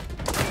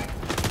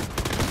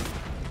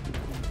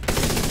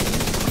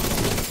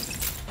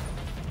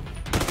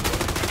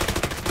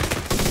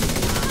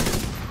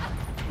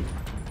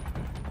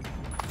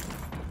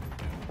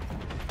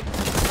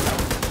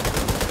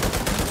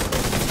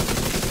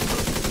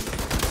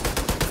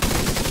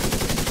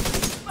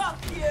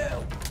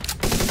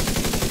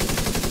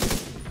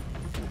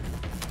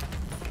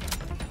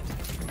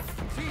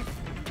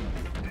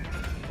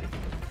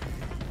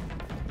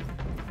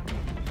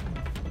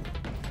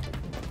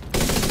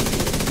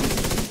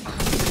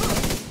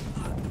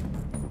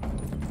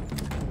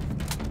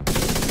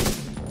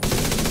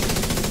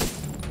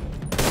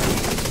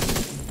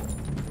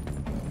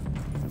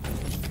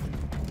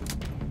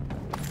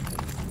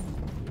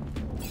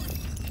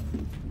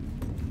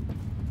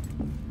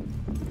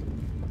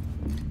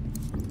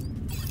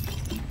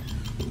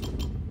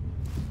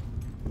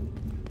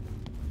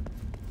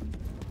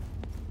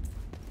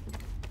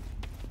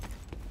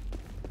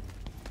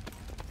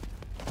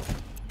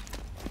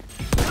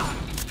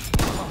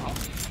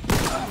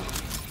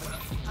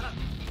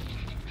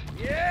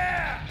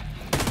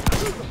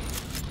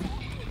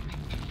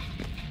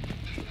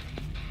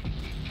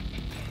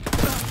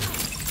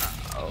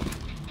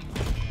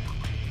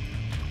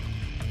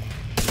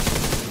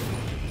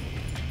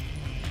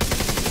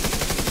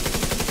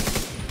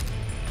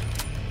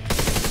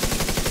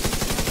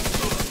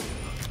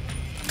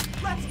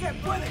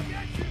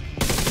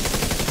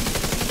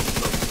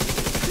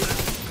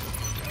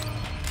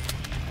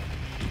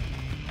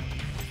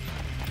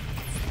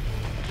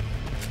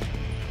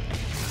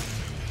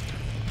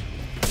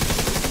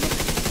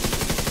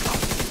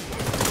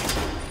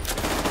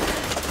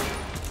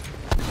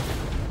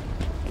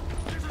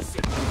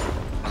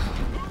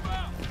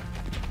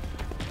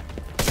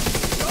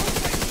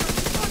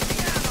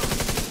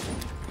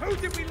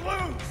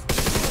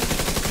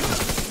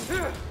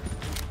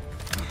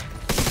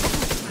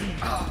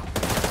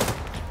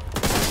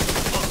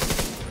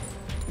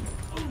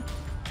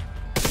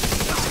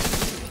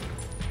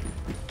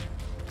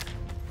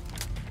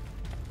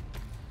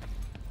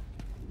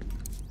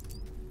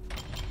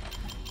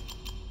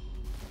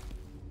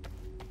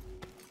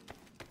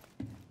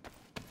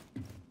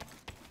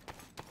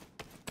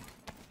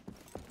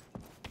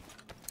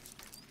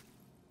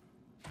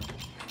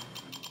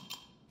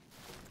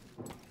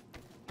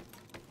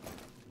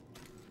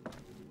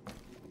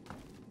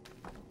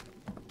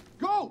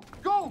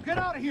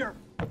 out of here!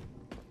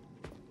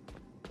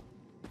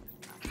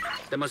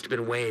 That must have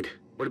been Wade.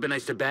 Would have been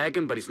nice to bag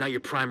him, but he's not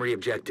your primary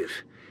objective.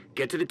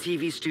 Get to the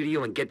TV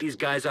studio and get these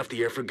guys off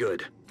the air for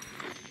good.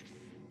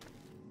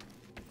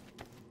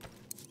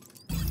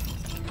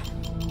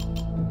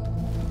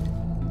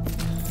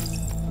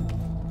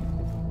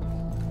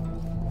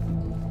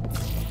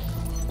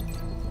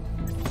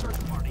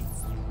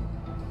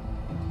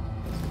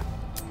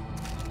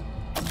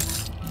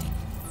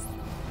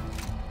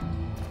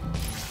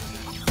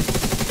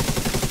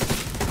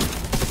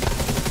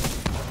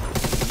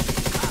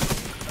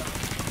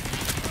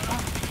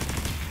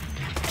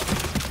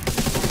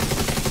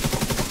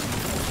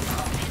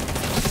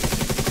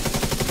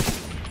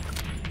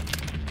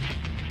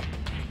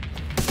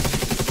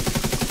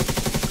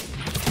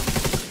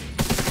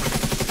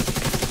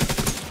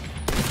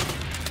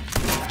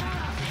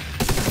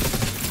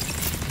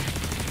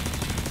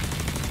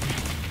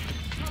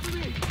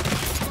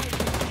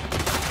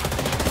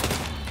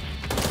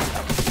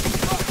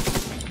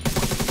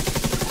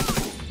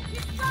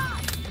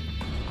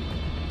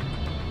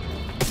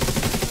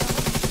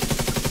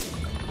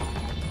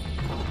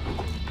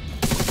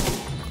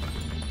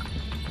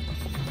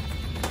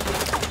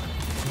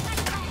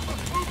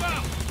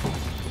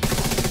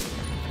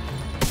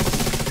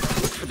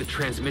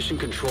 Transmission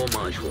control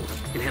module.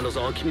 It handles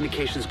all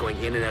communications going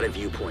in and out of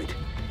ViewPoint.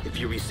 If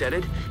you reset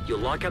it, you'll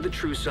lock out the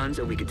True Sons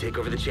and we can take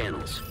over the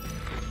channels.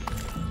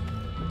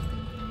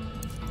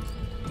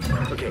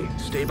 Okay,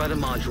 stay by the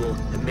module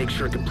and make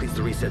sure it completes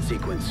the reset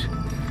sequence.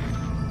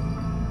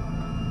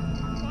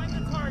 Find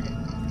the target.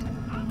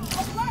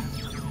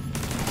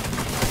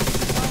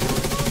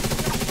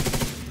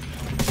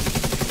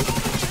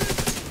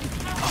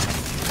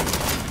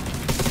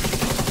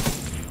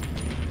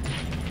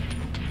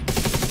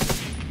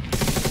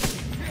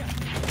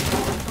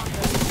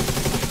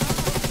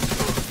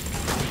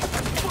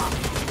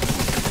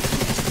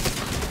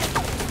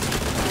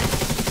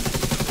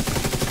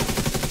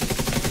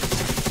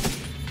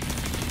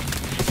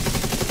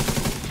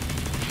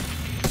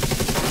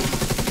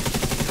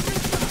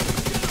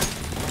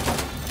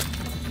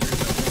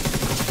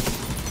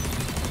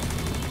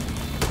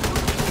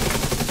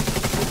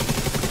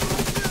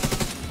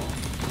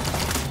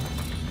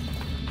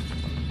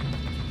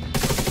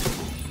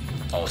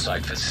 All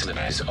site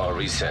facilities are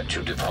reset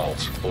to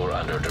default or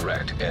under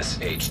direct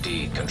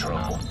SHD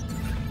control.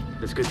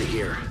 That's good to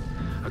hear.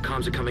 Our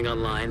comms are coming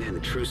online and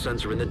the True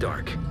Sons are in the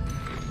dark.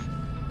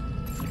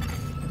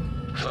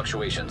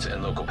 Fluctuations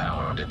in local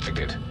power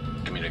detected.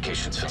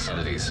 Communications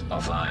facilities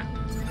offline.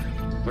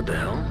 What the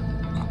hell?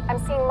 I'm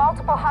seeing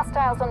multiple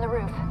hostiles on the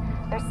roof.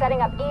 They're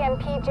setting up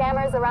EMP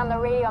jammers around the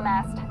radio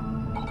mast.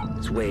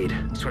 It's Wade.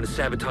 He's trying to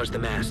sabotage the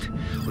mast.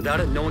 Without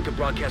it, no one can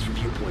broadcast from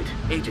ViewPoint.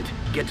 Agent,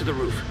 get to the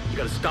roof. You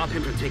gotta stop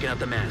him from taking out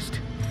the mast.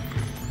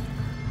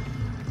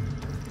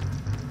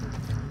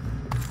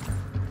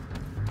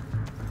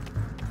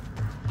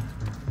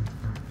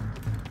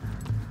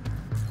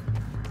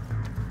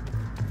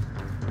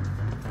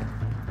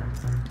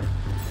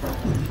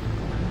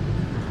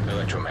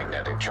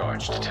 Electromagnetic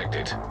charge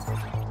detected.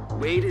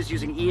 Wade is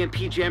using EMP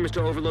jammers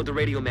to overload the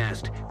radio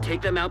mast.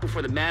 Take them out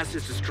before the mast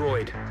is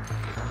destroyed.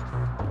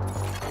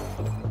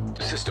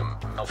 System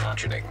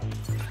malfunctioning.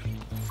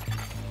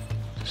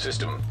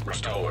 System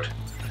restored.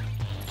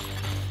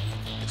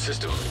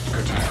 System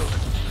curtailed.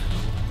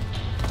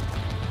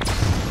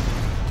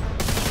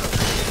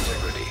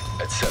 Integrity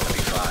at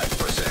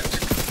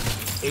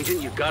 75%.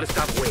 Agent, you've got to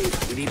stop Wade.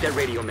 We need that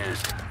radio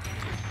mast.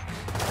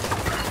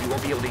 You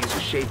won't be able to use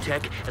your shade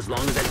tech as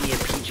long as that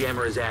EMP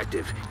jammer is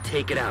active.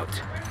 Take it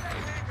out.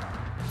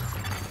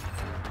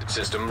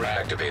 System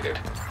reactivated.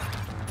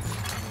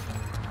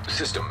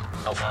 System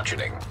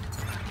malfunctioning.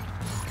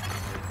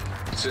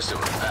 System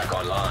back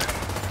online.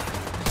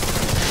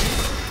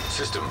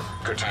 System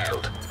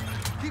curtailed.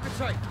 Keep it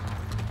tight.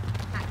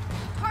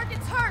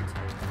 Target's hurt!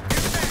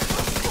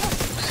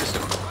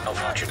 System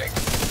malfunctioning.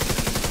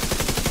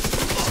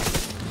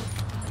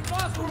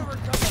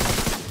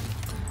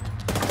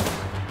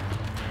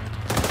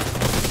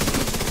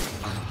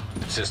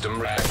 System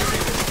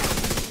reactivated.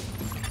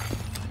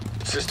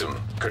 System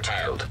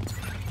curtailed.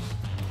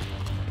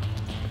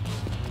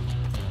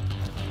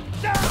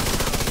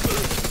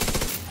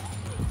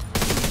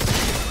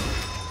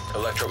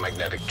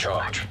 Electromagnetic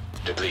charge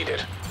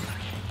depleted.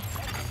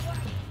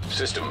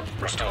 System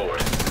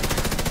restored.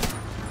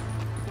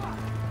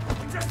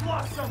 We just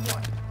lost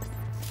someone.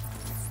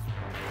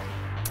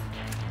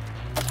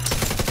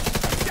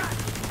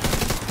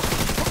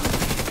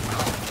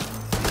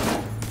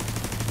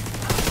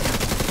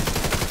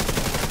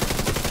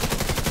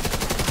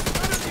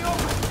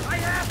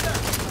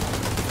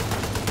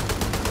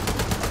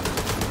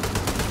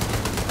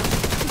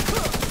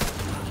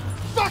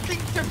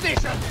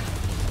 Division!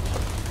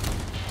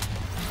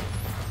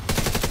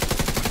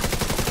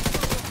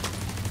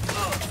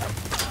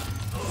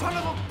 Son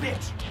of a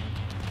bitch!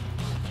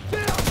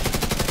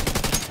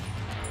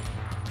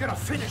 Gonna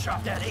finish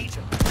off that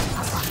agent.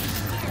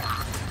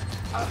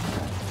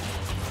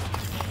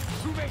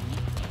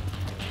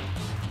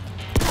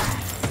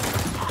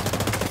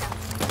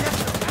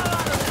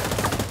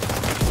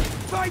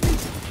 behind you!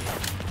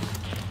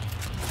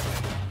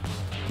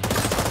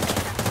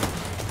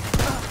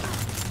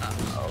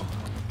 Uh-oh.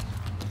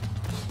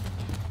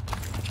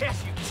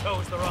 Guess you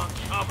chose the wrong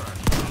cover.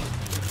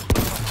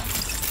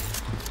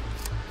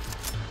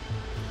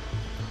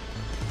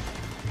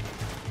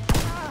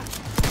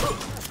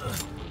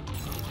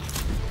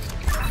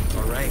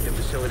 All right, the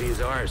facility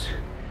is ours.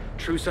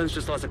 True Sons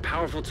just lost a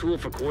powerful tool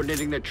for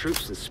coordinating their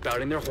troops and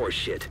spouting their horse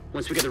shit.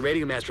 Once we get the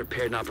radio mast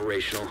repaired and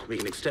operational, we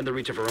can extend the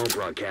reach of our own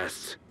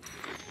broadcasts.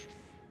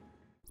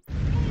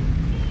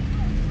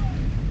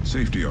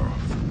 Safety off.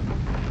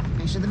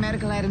 Make sure the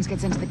medical items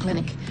gets into the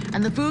clinic,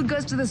 and the food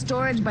goes to the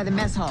storage by the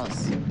mess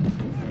halls.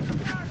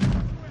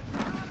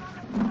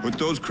 Put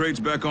those crates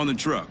back on the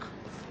truck.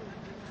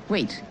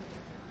 Wait,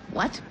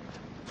 what?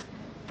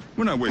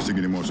 We're not wasting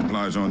any more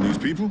supplies on these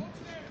people.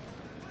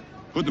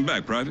 Put them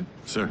back, Private.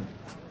 Sir.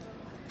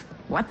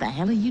 What the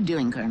hell are you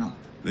doing, Colonel?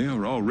 They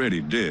are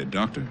already dead,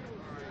 Doctor.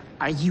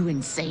 Are you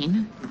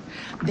insane?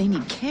 They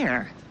need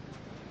care.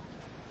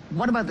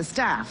 What about the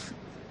staff?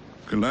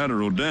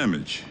 Collateral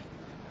damage.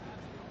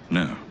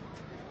 Now,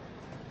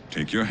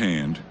 take your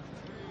hand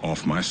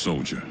off my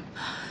soldier.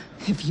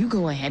 If you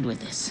go ahead with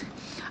this,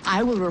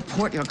 I will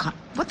report your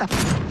what the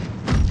f—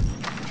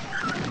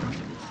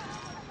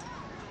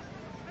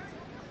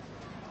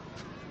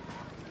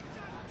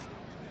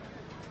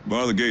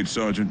 Bar the gate,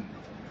 Sergeant.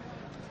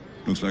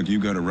 Looks like you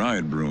got a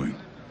riot brewing.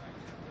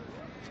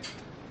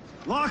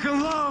 Lock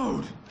and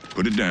load!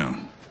 Put it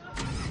down.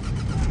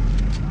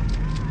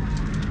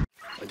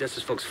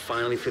 Odessa's folks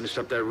finally finished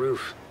up that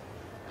roof.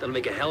 That'll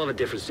make a hell of a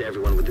difference to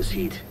everyone with this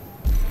heat.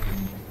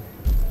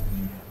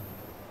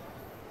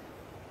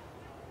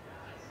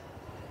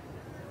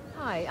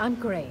 Hi, I'm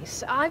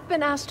Grace. I've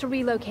been asked to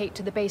relocate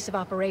to the base of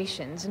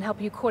operations and help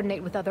you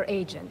coordinate with other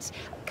agents.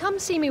 Come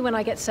see me when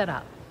I get set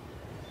up.